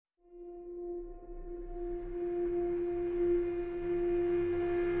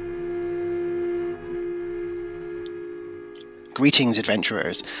Greetings,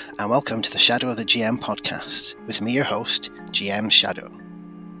 adventurers, and welcome to the Shadow of the GM podcast, with me, your host, GM Shadow.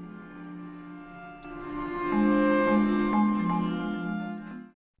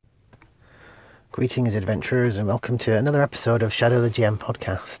 Greetings, adventurers, and welcome to another episode of Shadow of the GM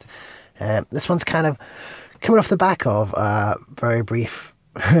podcast. This one's kind of coming off the back of a very brief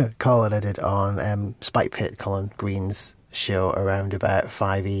call that I did on Spike Pit, Colin Green's show around about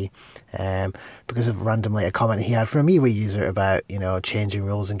 5e, because of randomly a comment he had from a MeWe user about, changing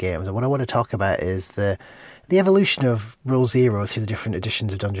rules in games. And what I want to talk about is the evolution of Rule Zero through the different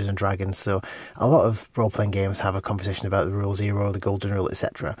editions of Dungeons and Dragons. So a lot of role-playing games have a conversation about the Rule Zero, the Golden Rule,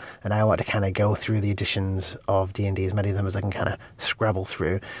 etc. And I want to kind of go through the editions of D&D, as many of them as I can kind of scrabble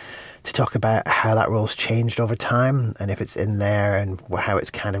through, to talk about how that rule's changed over time, and if it's in there, and how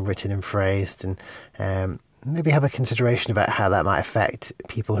it's kind of written and phrased, and maybe have a consideration about how that might affect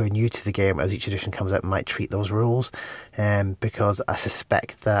people who are new to the game as each edition comes out, might treat those rules, because I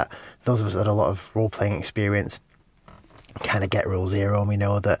suspect that those of us that had a lot of role-playing experience kind of get Rule Zero, and we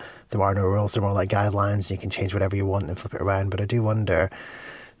know that there are no rules, they're more like guidelines, you can change whatever you want and flip it around. But I do wonder,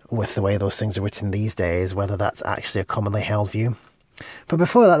 with the way those things are written these days, whether that's actually a commonly held view. But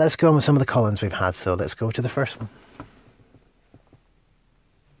before that, let's go on with some of the call-ins we've had, so let's go to the first one.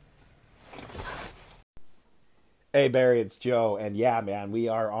 Hey Barry, it's Joe, and yeah, man, we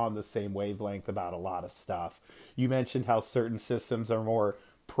are on the same wavelength about a lot of stuff. You mentioned how certain systems are more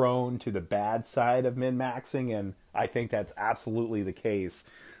prone to the bad side of min-maxing, and I think that's absolutely the case.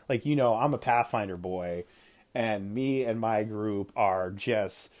 Like, I'm a Pathfinder boy, and me and my group are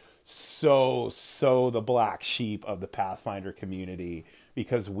just so the black sheep of the Pathfinder community,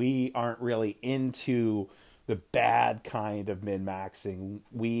 because we aren't really into the bad kind of min-maxing.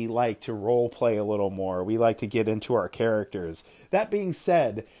 We like to role play a little more. We like to get into our characters. That being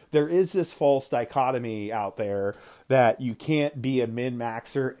said, there is this false dichotomy out there that you can't be a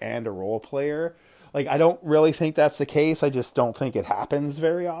min-maxer and a role player. Like, I don't really think that's the case. I just don't think it happens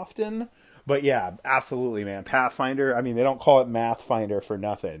very often. But yeah, absolutely, man. Pathfinder, they don't call it Mathfinder for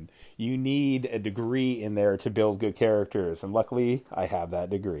nothing. You need a degree in there to build good characters. And luckily, I have that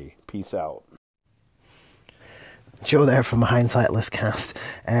degree. Peace out. Joe there from Hindsightless Cast.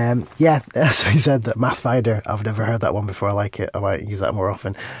 So he said that Mathfinder, I've never heard that one before. I like it. I might use that more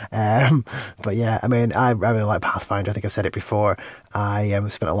often. But yeah, I really like Pathfinder. I think I've said it before. I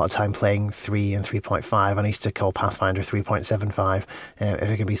spent a lot of time playing 3 and 3.5, and I used to call Pathfinder 3.75, if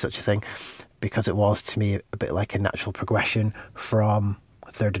it can be such a thing, because it was, to me, a bit like a natural progression from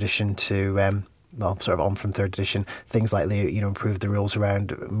 3rd edition to sort of on from 3rd edition. Things like they, improve the rules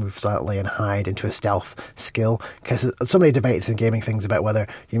around move silently and hide into a stealth skill, because there's so many debates in gaming things about whether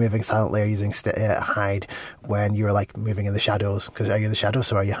you're moving silently or using hide when you're like moving in the shadows, because are you in the shadows,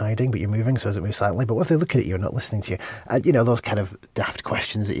 so are you hiding but you're moving, so does it move silently? But what if they're looking at you and not listening to you? Those kind of daft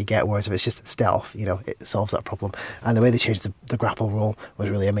questions that you get, whereas if it's just stealth, it solves that problem. And the way they changed the grapple rule was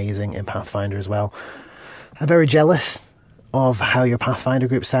really amazing in Pathfinder as well. I'm very jealous of how your Pathfinder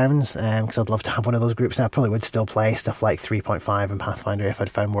group sounds, because I'd love to have one of those groups, and I probably would still play stuff like 3.5 in Pathfinder if I'd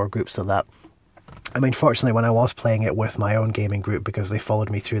found more groups of that. Fortunately, when I was playing it with my own gaming group, because they followed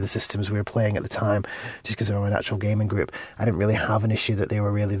me through the systems we were playing at the time, just because they were my natural gaming group, I didn't really have an issue that they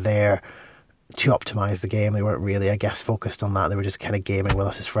were really there to optimise the game. They weren't really, I guess, focused on that. They were just kind of gaming with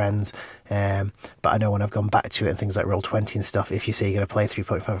us as friends. But I know when I've gone back to it and things like Roll20 and stuff, if you say you're going to play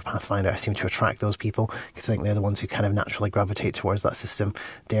 3.5 of Pathfinder, I seem to attract those people, because I think they're the ones who kind of naturally gravitate towards that system,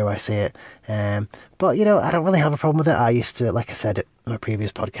 dare I say it. But, I don't really have a problem with it. I used to, like I said in my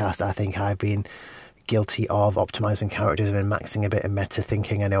previous podcast, I think I've been guilty of optimizing characters and maxing a bit in meta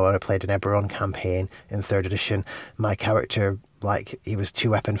thinking. I know when I played an Eberron campaign in 3rd edition, my character, he was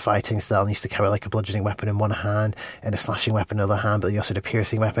 2-weapon fighting style, and used to carry like a bludgeoning weapon in one hand and a slashing weapon in the other hand, but he also had a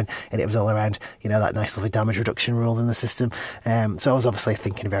piercing weapon, and it was all around, that nice little damage reduction rule in the system. So I was obviously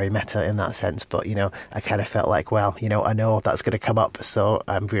thinking very meta in that sense, but, I kind of felt like, well, I know that's going to come up, so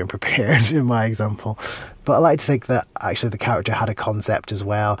I'm being prepared in my example. But I like to think that actually the character had a concept as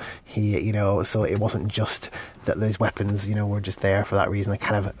well. He, so it wasn't just that these weapons, were just there for that reason. I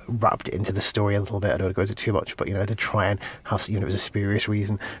kind of wrapped it into the story a little bit. I don't want to go into too much, but, I did try and have, it was a spurious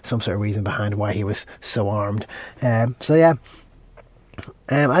reason, some sort of reason behind why he was so armed. So yeah.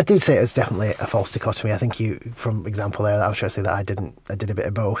 I do say it was definitely a false dichotomy. I think from example there, I was trying to say that I did a bit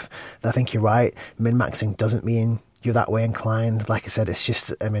of both. I think you're right. Min-maxing doesn't mean you're that way inclined. Like I said, it's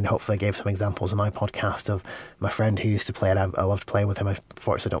just, I mean, hopefully I gave some examples in my podcast of my friend who used to play it. I loved playing with him. I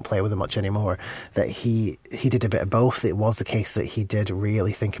fortunately don't play with him much anymore. That he did a bit of both. It was the case that he did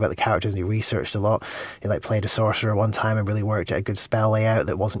really think about the characters and he researched a lot. He like played a sorcerer one time and really worked out a good spell layout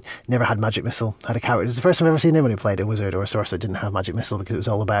that never had magic missile, had a character. It's the first time I've ever seen anyone who played a wizard or a sorcerer that didn't have magic missile, because it was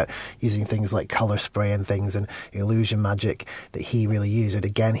all about using things like colour spray and things and illusion magic that he really used. And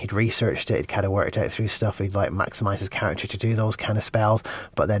again, he'd researched it, he'd kind of worked out through stuff. He'd like maximise his character to do those kind of spells,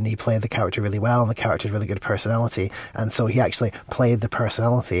 but then he played the character really well and the character had really good personality, and so he actually played the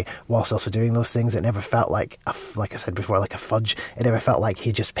personality whilst also doing those things. It never felt like I said before, like a fudge. It never felt like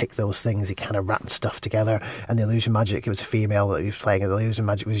he just picked those things. He kind of wrapped stuff together. And the illusion magic, it was a female that he was playing, and the illusion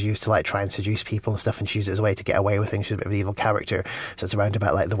magic was used to like try and seduce people and stuff, and she used it as a way to get away with things. She's a bit of an evil character, so it's around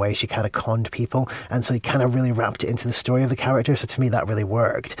about like the way she kind of conned people, and so he kind of really wrapped it into the story of the character. So to me that really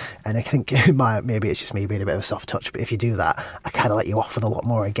worked, and I think maybe it's just me being a bit of a soft touch, but if you do that, I kind of let you off with a lot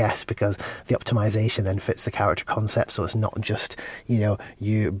more, I guess, because the optimization then fits the character concept, so it's not just,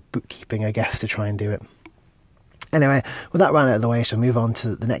 you bookkeeping, I guess, to try and do it. Anyway, with that round out of the way, I shall move on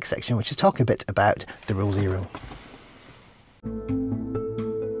to the next section, which is talk a bit about the Rule Zero.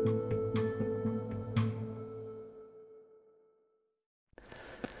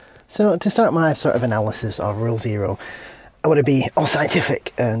 So to start my sort of analysis of Rule Zero, I want to be all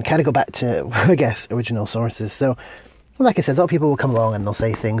scientific and kind of go back to, I guess, original sources. So, like I said, a lot of people will come along and they'll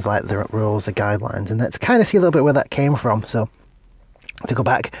say things like the rules, the guidelines, and let's kind of see a little bit where that came from. So, to go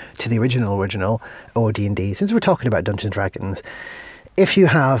back to the original OD&D, since we're talking about Dungeons & Dragons, if you're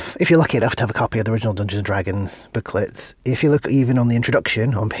lucky enough to have a copy of the original Dungeons & Dragons booklets, if you look even on the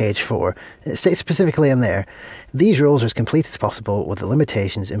introduction on page 4, it states specifically in there, these rules are as complete as possible with the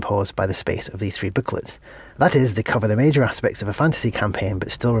limitations imposed by the space of these 3 booklets. That is, they cover the major aspects of a fantasy campaign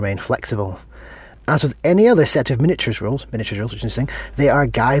but still remain flexible. As with any other set of miniatures rules, which is interesting, they are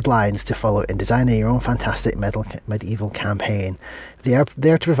guidelines to follow in designing your own fantastic medieval campaign. They are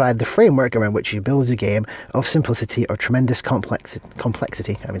there to provide the framework around which you build a game of simplicity or tremendous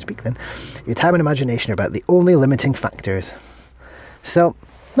complexity. I mean, speak then. Your time and imagination are about the only limiting factors. So,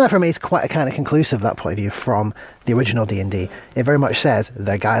 that for me is quite a kind of conclusive, that point of view, from the original D&D. It very much says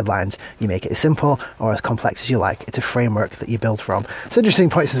they're guidelines. You make it as simple or as complex as you like. It's a framework that you build from. It's interesting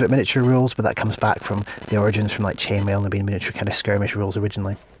points about miniature rules, but that comes back from the origins from like chainmail and being miniature kind of skirmish rules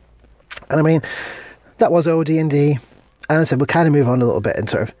originally. And I mean, that was OD&D. And as I said, we'll kind of move on a little bit and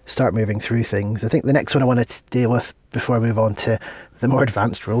sort of start moving through things. I think the next one I want to deal with before I move on to the more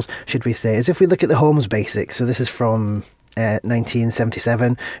advanced rules, should we say, is if we look at the Holmes Basics. So this is from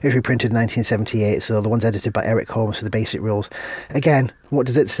 1977, it was reprinted in 1978, so the one's edited by Eric Holmes for the basic rules. Again, what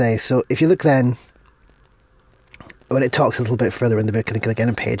does it say? So if you look then, when it talks a little bit further in the book, I think again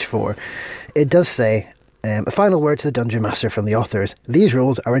on page 4, it does say, a final word to the Dungeon Master from the authors. These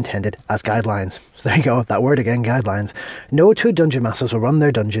rules are intended as guidelines. So there you go, that word again, guidelines. No 2 Dungeon Masters will run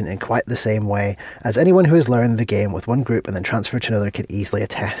their dungeon in quite the same way, as anyone who has learned the game with one group and then transferred to another can easily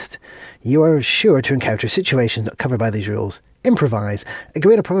attest. You are sure to encounter situations not covered by these rules. Improvise. A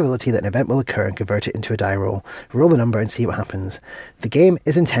greater probability that an event will occur and convert it into a die roll. Roll the number and see what happens. The game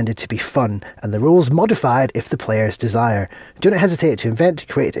is intended to be fun, and the rules modified if the players desire. Do not hesitate to invent,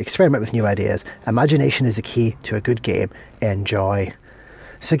 create, experiment with new ideas. Imagination is the key to a good game. Enjoy.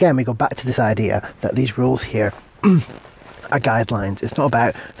 So again, we go back to this idea that these rules here are guidelines. It's not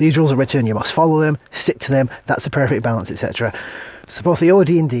about these rules are written, you must follow them, stick to them, that's the perfect balance, etc. So both the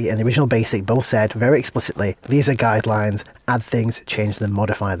OD&D and the original Basic both said very explicitly, these are guidelines, add things, change them,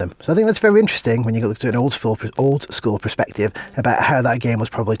 modify them. So I think that's very interesting when you look at an old school perspective about how that game was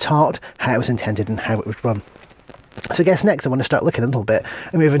probably taught, how it was intended and how it was run. So I guess next I want to start looking a little bit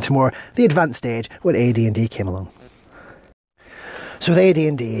and move into more the advanced stage when AD&D came along. So with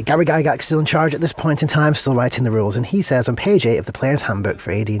AD&D, Gary Gygax's still in charge at this point in time, still writing the rules, and he says on page 8 of the Player's Handbook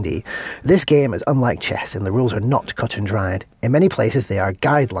for AD&D, this game is unlike chess and the rules are not cut and dried. In many places they are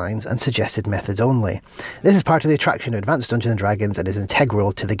guidelines and suggested methods only. This is part of the attraction of Advanced Dungeons & Dragons and is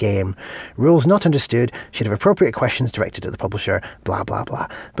integral to the game. Rules not understood should have appropriate questions directed at the publisher, blah blah blah.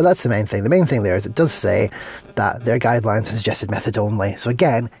 But that's the main thing. The main thing there is it does say that they're guidelines and suggested methods only. So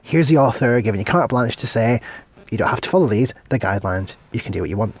again, here's the author giving you carte blanche to say, you don't have to follow these, they're guidelines. You can do what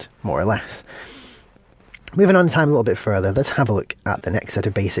you want, more or less. Moving on in time a little bit further, let's have a look at the next set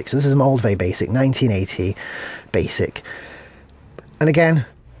of basics. So this is Moldvay Basic, 1980 Basic. And again,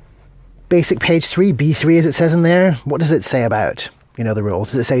 Basic page 3, B3 as it says in there, what does it say about, the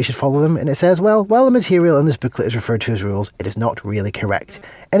rules? Does it say you should follow them? And it says, well, while the material in this booklet is referred to as rules, it is not really correct.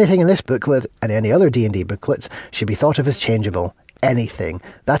 Anything in this booklet and any other D&D booklets should be thought of as changeable. anything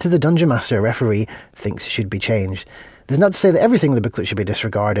that as a dungeon master or referee thinks should be changed. This is not to say that everything in the booklet should be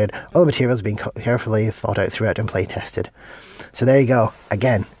disregarded. All the materials being carefully thought out throughout and play tested. So there you go.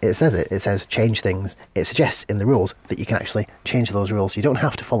 Again, it says it. It says change things. It suggests in the rules that you can actually change those rules. You don't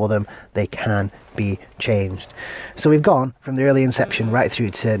have to follow them. They can be changed. So we've gone from the early inception right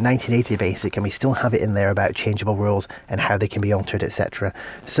through to 1980 basic, and we still have it in there about changeable rules and how they can be altered, etc.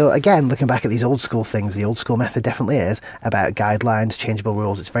 So again, looking back at these old school things, the old school method definitely is about guidelines, changeable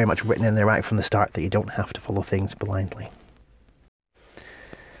rules. It's very much written in there right from the start that you don't have to follow things blindly.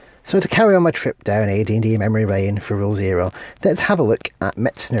 So to carry on my trip down AD&D memory lane for Rule 0, let's have a look at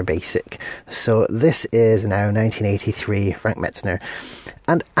Metzner Basic. So this is now 1983, Frank Metzner.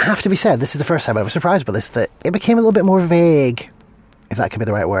 And I have to be said, this is the first time I was surprised by this, that it became a little bit more vague, if that could be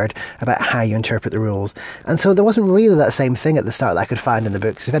the right word, about how you interpret the rules. And so there wasn't really that same thing at the start that I could find in the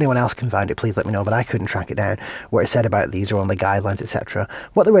books. If anyone else can find it, please let me know, but I couldn't track it down, where it said about these are only guidelines, etc.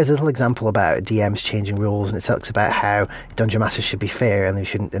 What there is a little example about DMs changing rules, and it talks about how Dungeon Masters should be fair and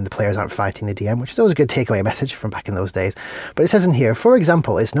and the players aren't fighting the DM, which is always a good takeaway message from back in those days. But it says in here, for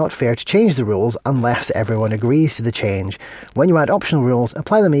example, it's not fair to change the rules unless everyone agrees to the change. When you add optional rules,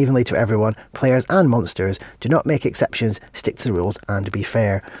 apply them evenly to everyone, players and monsters. Do not make exceptions, stick to the rules and be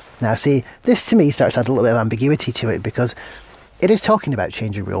fair. Now see, this to me starts to add a little bit of ambiguity to it, because it is talking about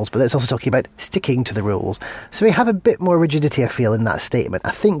changing rules, but it's also talking about sticking to the rules. So we have a bit more rigidity, I feel, in that statement.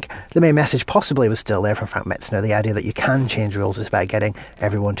 I think the main message possibly was still there from Frank Metzner, the idea that you can change rules is about getting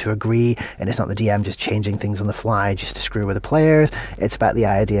everyone to agree, and it's not the DM just changing things on the fly just to screw with the players. It's about the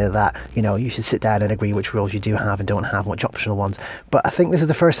idea that, you know, you should sit down and agree which rules you do have and don't have, which optional ones. But I think this is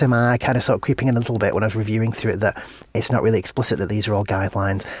the first time I kind of saw it creeping in a little bit when I was reviewing through it, that it's not really explicit that these are all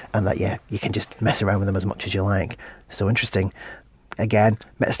guidelines, and that, yeah, you can just mess around with them as much as you like. So interesting. Again,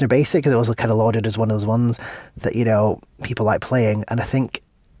 Metzner Basic is also kind of lauded as one of those ones that, you know, people like playing. And I think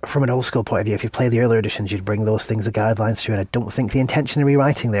from an old school point of view, if you play the earlier editions, you'd bring those things as guidelines through. And I don't think the intention of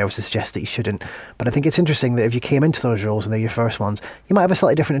rewriting there was to suggest that you shouldn't. But I think it's interesting that if you came into those rules and they're your first ones, you might have a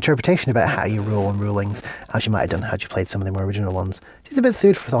slightly different interpretation about how you rule and rulings, as you might have done had you played some of the more original ones. Just a bit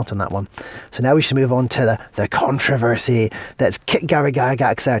food for thought on that one. So now we should move on to the controversy. Let's kick Gary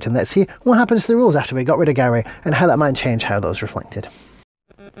Gygax out and let's see what happens to the rules after we got rid of Gary and how that might change how those reflected.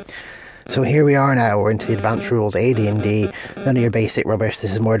 So here we are now, we're into the advanced rules, AD&D, none of your basic rubbish,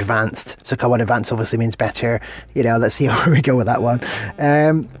 this is more advanced. So come on, advanced obviously means better, you know, let's see where we go with that one.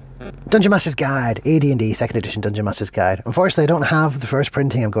 Dungeon Master's Guide, AD&D, 2nd edition Dungeon Master's Guide. Unfortunately, I don't have the first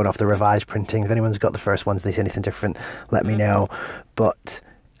printing, I'm going off the revised printing. If anyone's got the first ones, they see anything different, let me know. But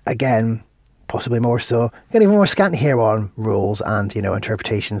again, possibly more so, get even more scant here on rules and, you know,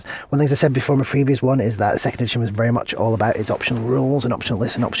 interpretations. One of the things I said before in my previous one is that 2nd edition was very much all about its optional rules and optional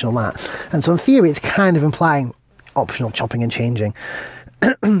this and optional that. And so in theory, it's kind of implying optional chopping and changing.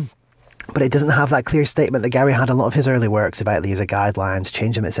 But it doesn't have that clear statement that Gary had in a lot of his early works about these are guidelines,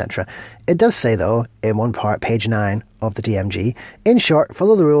 change them, etc. It does say, though, in one part, page 9 of the DMG, in short,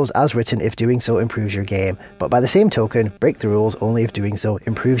 follow the rules as written if doing so improves your game, but by the same token, break the rules only if doing so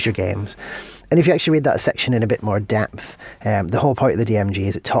improves your games. And if you actually read that section in a bit more depth, the whole point of the DMG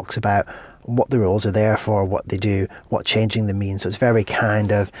is it talks about what the rules are there for, what they do, what changing them means. So it's very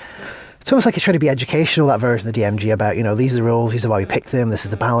kind of, it's almost like it's trying to be educational, that version of the DMG, about, you know, these are the rules, these are why we pick them, this is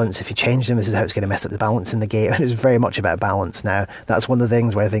the balance, if you change them, this is how it's going to mess up the balance in the game. And it's very much about balance. Now, that's one of the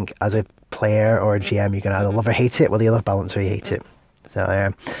things where I think as a player or a GM, you can either love or hate it, whether you love balance or you hate it. So,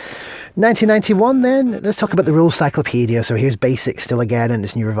 1991 then, let's talk about the Rules Cyclopedia. So here's Basic still again in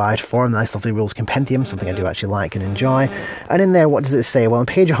its new revised form, nice lovely rules compendium, something I do actually like and enjoy. And in there, what does it say? Well, on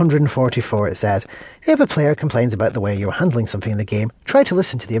page 144 it says, if a player complains about the way you're handling something in the game, try to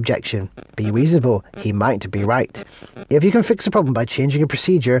listen to the objection. Be reasonable, he might be right. If you can fix a problem by changing a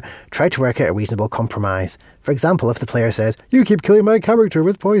procedure, try to work out a reasonable compromise. For example, if the player says, you keep killing my character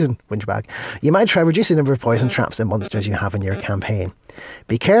with poison, whingebag, you might try reducing the number of poison traps and monsters you have in your campaign.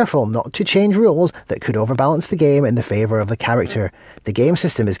 Be careful not to change rules that could overbalance the game in the favour of the character. The game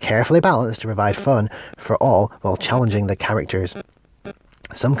system is carefully balanced to provide fun for all while challenging the characters.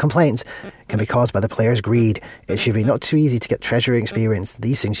 Some complaints can be caused by the player's greed. It should be not too easy to get treasure experience.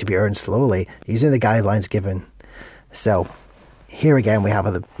 These things should be earned slowly, using the guidelines given. So, here again we have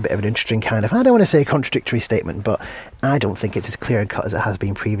a bit of an interesting kind of, I don't want to say contradictory statement, but I don't think it's as clear and cut as it has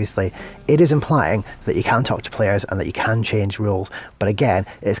been previously. It is implying that you can talk to players and that you can change rules, but again,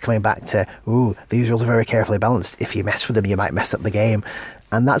 it's coming back to, these rules are very carefully balanced. If you mess with them, you might mess up the game.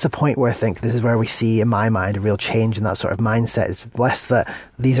 And that's a point where I think this is where we see, in my mind, a real change in that sort of mindset. It's less that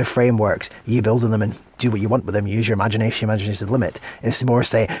these are frameworks, you build on them and do what you want with them, use your imagination is the limit. It's more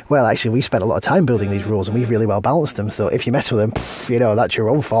say, well, actually, we spent a lot of time building these rules and we've really well balanced them, so if you mess with them, that's your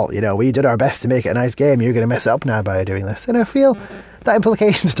own fault. We did our best to make it a nice game, you're going to mess it up now by doing this. And I feel that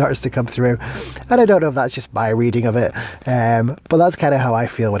implication starts to come through. And I don't know if that's just my reading of it, but that's kind of how I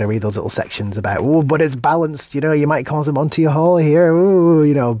feel when I read those little sections about, but it's balanced, you might cause a Monty Hall here,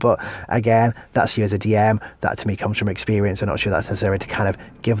 but again, that's you as a DM. That to me comes from experience. I'm not sure that's necessary to kind of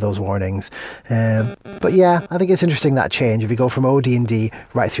give those warnings. But yeah, I think it's interesting, that change. If you go from OD&D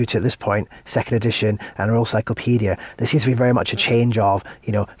right through to, at this point, 2nd edition and Rule Cyclopedia, there seems to be very much a change of,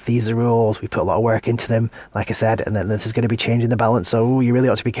 these are the rules, we put a lot of work into them, like I said, and then this is going to be changing the balance. So you really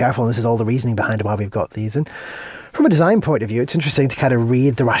ought to be careful, and this is all the reasoning behind why we've got these. And from a design point of view, it's interesting to kind of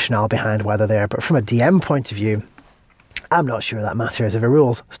read the rationale behind why they're there. But from a DM point of view, I'm not sure that matters. If a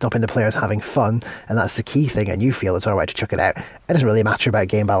rule's stopping the players having fun, and that's the key thing, and you feel it's alright to chuck it out, it doesn't really matter about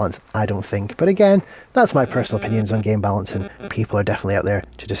game balance, I don't think. But again, that's my personal opinions on game balance, and people are definitely out there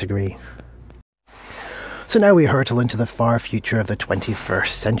to disagree. So now we hurtle into the far future of the 21st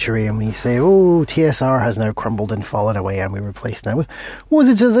century, and we say, TSR has now crumbled and fallen away, and we replace now with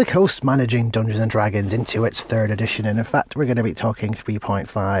Wizards of the Coast managing Dungeons & Dragons into its 3rd edition, and in fact we're going to be talking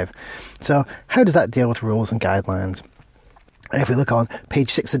 3.5. So how does that deal with rules and guidelines? And if we look on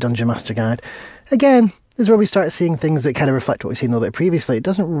page 6 of the Dungeon Master Guide, again, this is where we start seeing things that kind of reflect what we've seen a little bit previously. It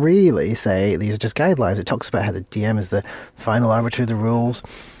doesn't really say these are just guidelines. It talks about how the DM is the final arbiter of the rules.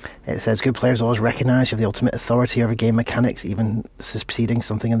 It says good players always recognise you have the ultimate authority over game mechanics, even superseding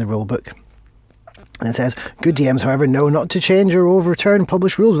something in the rule book. And it says, good DMs, however, know not to change or overturn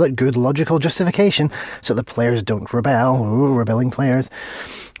published rules without good logical justification, so the players don't rebel. Rebelling players.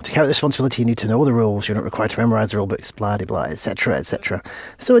 To carry out the responsibility, you need to know the rules. You're not required to memorise the rule books, blah, blah, blah, etc., etc.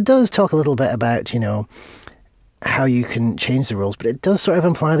 So it does talk a little bit about, how you can change the rules, but it does sort of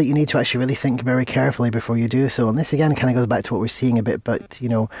imply that you need to actually really think very carefully before you do so. And this, again, kind of goes back to what we're seeing a bit, but,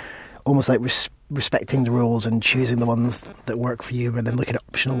 almost like respecting the rules and choosing the ones that work for you and then looking at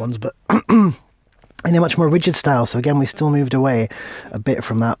optional ones, but in a much more rigid style. So again, we still moved away a bit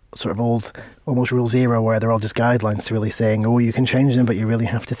from that sort of old, almost rules era where they're all just guidelines to really saying, you can change them, but you really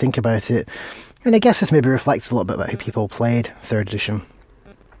have to think about it. And I guess this maybe reflects a little bit about who people played 3rd edition.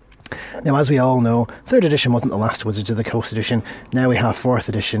 Now, as we all know, 3rd edition wasn't the last Wizards of the Coast edition. Now we have 4th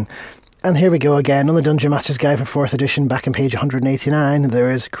edition. And here we go again on the Dungeon Master's Guide for 4th edition, back on page 189,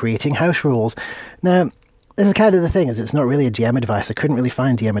 there is creating house rules. Now, this is kind of the thing, is it's not really a DM advice. I couldn't really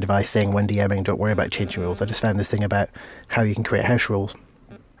find DM advice saying when DMing, don't worry about changing rules. I just found this thing about how you can create house rules.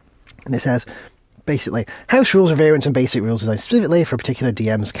 And it says, basically, house rules are variants on basic rules designed specifically for a particular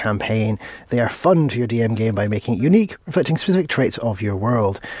DM's campaign. They are fun to your DM game by making it unique, reflecting specific traits of your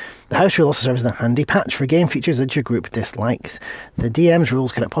world. The house rule also serves as a handy patch for game features that your group dislikes. The DM's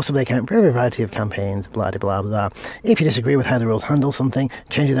rules cannot possibly account for every variety of campaigns, blah, blah, blah, blah. If you disagree with how the rules handle something,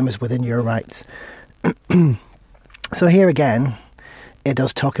 changing them is within your rights. So here again, it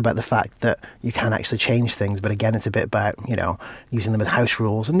does talk about the fact that you can actually change things, but again, it's a bit about, using them as house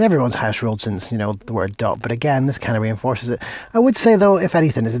rules, and everyone's house ruled since, the word dot, but again, this kind of reinforces it. I would say, though, if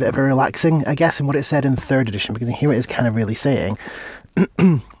anything, it's a bit of a relaxing, I guess, in what it said in 3rd edition, because here it is kind of really saying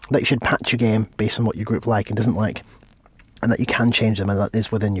that you should patch your game based on what your group like and doesn't like, and that you can change them, and that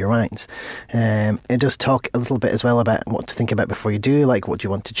is within your rights. It does talk a little bit as well about what to think about before you do, like what do you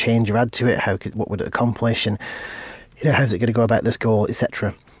want to change or add to it, what would it accomplish, and how's it going to go about this goal,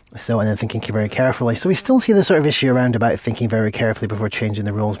 etc. So, and then thinking very carefully. So we still see the sort of issue around about thinking very carefully before changing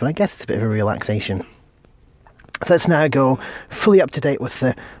the rules, but I guess it's a bit of a relaxation. So let's now go fully up to date with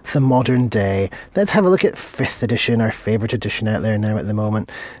the modern day. Let's have a look at 5th edition, our favourite edition out there now at the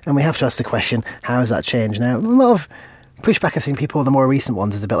moment. And we have to ask the question, how has that changed? Now, a lot of pushback I've seen people, the more recent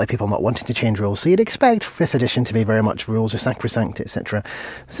ones, is a bit like people not wanting to change rules. So you'd expect 5th edition to be very much rules are sacrosanct, etc.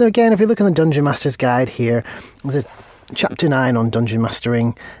 So again, if you look in the Dungeon Master's Guide here, there's a chapter 9 on dungeon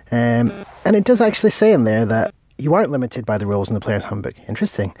mastering, and it does actually say in there that you aren't limited by the rules in the Player's Handbook.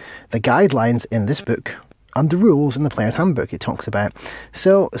 Interesting. The guidelines in this book and the rules in the Player's Handbook it talks about.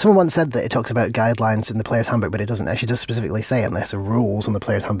 So someone once said that it talks about guidelines in the Player's Handbook, but it doesn't actually just specifically say it, unless the rules in the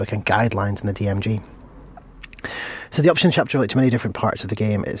Player's Handbook and guidelines in the DMG. So the option chapter relates to many different parts of the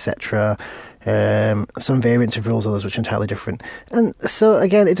game, etc. Some variants of rules, others which are entirely different. And so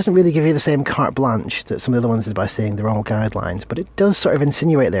again, it doesn't really give you the same carte blanche that some of the other ones did by saying they're all guidelines, but it does sort of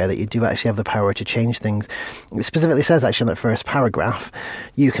insinuate there that you do actually have the power to change things. It specifically says actually in that first paragraph,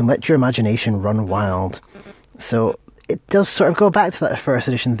 you can let your imagination run wild. So it does sort of go back to that first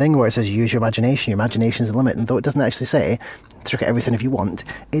edition thing where it says use your imagination. Your imagination is the limit, and though it doesn't actually say look at everything if you want,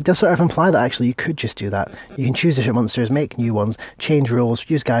 it does sort of imply that actually you could just do that. You can choose different monsters, make new ones, change rules,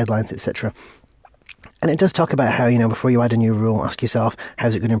 use guidelines, etc. And it does talk about how, before you add a new rule, ask yourself,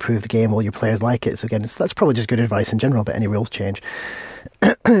 how's it going to improve the game? Will your players like it? So again, that's probably just good advice in general about any rules change.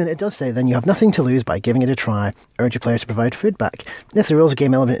 And it does say, then you have nothing to lose by giving it a try. Urge your players to provide feedback. If the rules of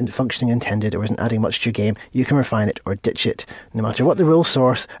game element isn't functioning intended or isn't adding much to your game, you can refine it or ditch it. No matter what the rule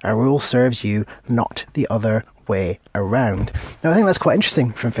source, a rule serves you, not the other way around. Now, I think that's quite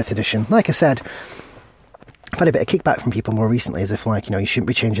interesting from 5th edition. Like I said, I've had a bit of kickback from people more recently, as if you shouldn't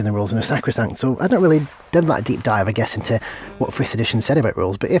be changing the rules in a sacrosanct. So I don't really done that deep dive, I guess, into what 5th edition said about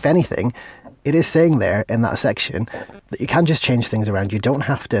rules. But if anything, it is saying there in that section that you can just change things around. You don't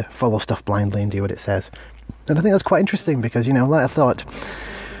have to follow stuff blindly and do what it says. And I think that's quite interesting because, like I thought,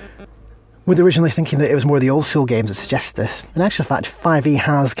 with originally thinking that it was more the old school games that suggest this. In actual fact, 5e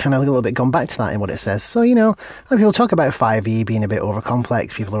has kind of a little bit gone back to that in what it says. So, a lot of people talk about 5e being a bit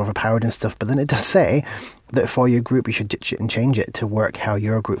over-complex, people are overpowered and stuff, but then it does say that for your group you should ditch it and change it to work how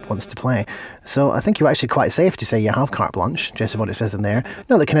your group wants to play. So I think you're actually quite safe to say you have carte blanche, just what it says in there.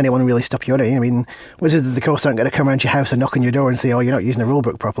 Not that can anyone really stop you. I mean, Wizards of the Coast aren't going to come around your house and knock on your door and say, oh, you're not using the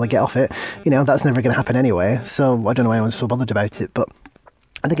rulebook properly, get off it. That's never going to happen anyway. So I don't know why anyone's so bothered about it, but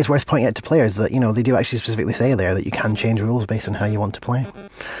I think it's worth pointing out to players that, they do actually specifically say there that you can change rules based on how you want to play.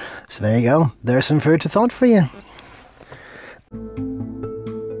 So there you go. There's some food for thought for you.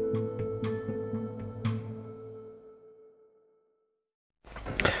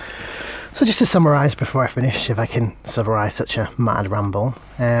 So just to summarise before I finish, if I can summarise such a mad ramble,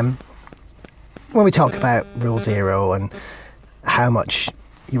 when we talk about Rule Zero and how much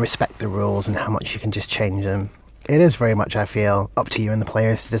you respect the rules and how much you can just change them, it is very much, I feel, up to you and the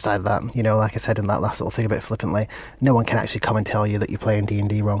players to decide that. Like I said in that last little thing a bit flippantly, no one can actually come and tell you that you're playing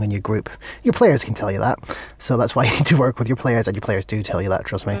D&D wrong in your group. Your players can tell you that, so that's why you need to work with your players, and your players do tell you that,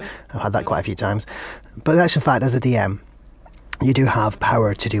 trust me. I've had that quite a few times. But in actual fact, as a DM, you do have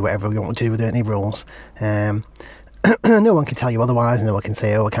power to do whatever you want to do with any rules. No one can tell you otherwise. No one can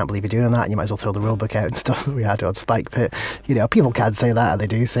say, oh, I can't believe you're doing that, and you might as well throw the rulebook out and stuff that we had on Spike Pit. People can say that, and they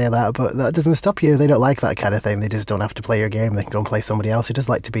do say that, but that doesn't stop you. They don't like that kind of thing. They just don't have to play your game. They can go and play somebody else who does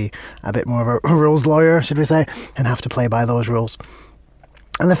like to be a bit more of a rules lawyer, should we say, and have to play by those rules.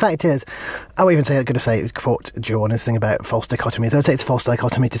 And the fact is, I would even say, I'm going to say, quote Joe on his thing about false dichotomies. I would say it's false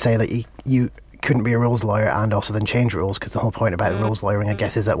dichotomy to say that you couldn't be a rules lawyer and also then change rules, because the whole point about rules lawyering, I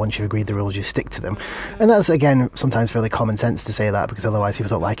guess, is that once you've agreed the rules, you stick to them. And that's, again, sometimes fairly common sense to say that, because otherwise people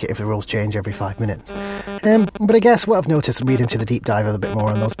don't like it if the rules change every 5 minutes. But I guess what I've noticed reading into the deep dive a bit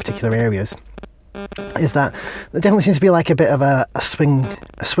more on those particular areas is that there definitely seems to be like a bit of a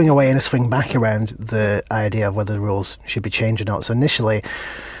swing away and a swing back around the idea of whether the rules should be changed or not. So initially,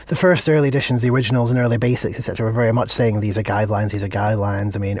 the first early editions, the originals and early basics, etc., were very much saying these are guidelines, these are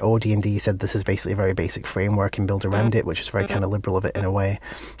guidelines. I mean, OD&D said this is basically a very basic framework and build around it, which is very kind of liberal of it in a way,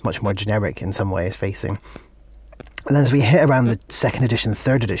 much more generic in some ways facing. And then as we hit around the 2nd edition,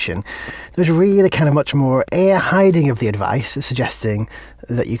 3rd edition, there's really kind of much more hiding of the advice, suggesting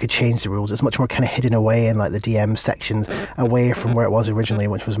that you could change the rules. It's much more kind of hidden away in like the DM sections, away from where it was originally,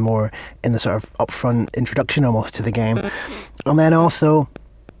 which was more in the sort of upfront introduction almost to the game. And then also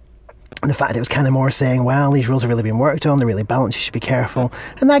the fact it was kind of more saying, well, these rules have really been worked on, they're really balanced, you should be careful.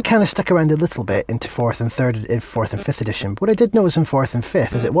 And that kind of stuck around a little bit into 4th and 5th edition. But what I did notice in 4th and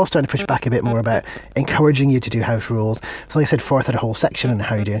 5th is it was starting to push back a bit more about encouraging you to do house rules. So like I said, 4th had a whole section on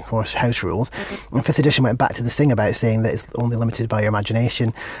how you do house rules. And 5th edition went back to this thing about saying that it's only limited by your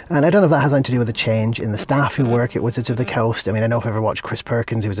imagination. And I don't know if that has anything to do with the change in the staff who work at Wizards of the Coast. I mean, I know if I ever watched Chris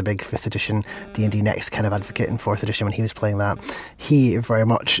Perkins, who was a big 5th edition D&D Next kind of advocate in 4th edition when he was playing that. He very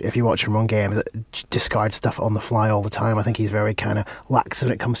much, if you watch him run games, discards stuff on the fly all the time. I think he's very kind of lax when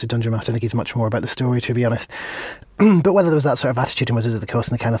it comes to Dungeon Master. I think he's much more about the story, to be honest. But whether there was that sort of attitude in Wizards of the Coast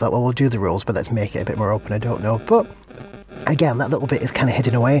and they kind of thought, well, we'll do the rules, but let's make it a bit more open, I don't know. But again, that little bit is kind of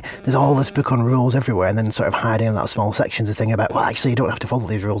hidden away. There's all this book on rules everywhere, and then sort of hiding in that small sections a thing about, well, actually, you don't have to follow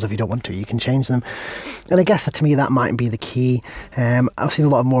these rules if you don't want to. You can change them. And I guess that, to me, that might be the key. I've seen a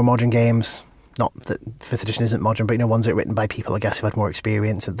lot of more modern games. Not that 5th edition isn't modern, but ones that are written by people, I guess, who had more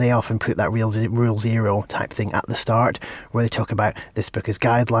experience. They often put that Rule Zero type thing at the start, where they talk about this book is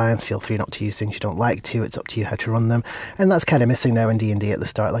guidelines, feel free not to use things you don't like to, it's up to you how to run them. And that's kind of missing now in D&D at the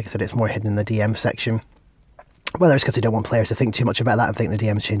start. Like I said, it's more hidden in the DM section. Whether it's because they don't want players to think too much about that and think the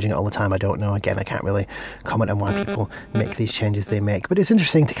DM's changing it all the time, I don't know. Again, I can't really comment on why people make these changes they make. But it's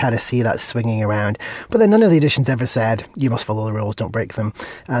interesting to kind of see that swinging around. But then none of the editions ever said, you must follow the rules, don't break them.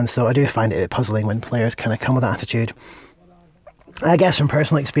 And so I do find it a bit puzzling when players kind of come with that attitude. I guess from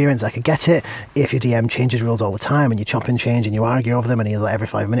personal experience, I could get it if your DM changes rules all the time and you chop and change and you argue over them, and like every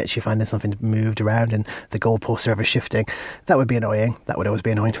 5 minutes you find there's something moved around and the goalposts are ever shifting. That would be annoying. That would always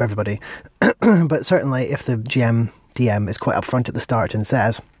be annoying to everybody. But certainly if the DM is quite upfront at the start and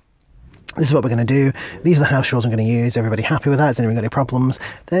says, this is what we're going to do, these are the house rules I'm going to use, everybody happy with that, has anyone got any problems,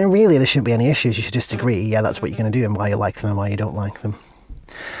 then really there shouldn't be any issues. You should just agree, yeah, that's what you're going to do and why you like them and why you don't like them.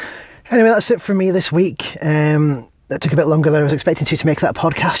 Anyway, that's it for me this week. That took a bit longer than I was expecting to make that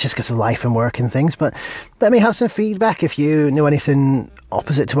podcast, just because of life and work and things. But let me have some feedback. If you know anything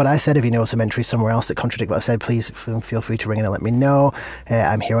opposite to what I said, if you know some entries somewhere else that contradict what I said, please feel free to ring in and let me know.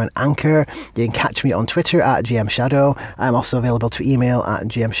 I'm here on Anchor. You can catch me on Twitter at GMShadow. I'm also available to email at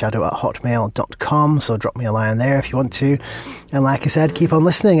gmshadow@hotmail.com. So drop me a line there if you want to. And like I said, keep on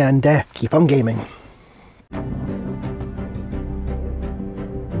listening and keep on gaming.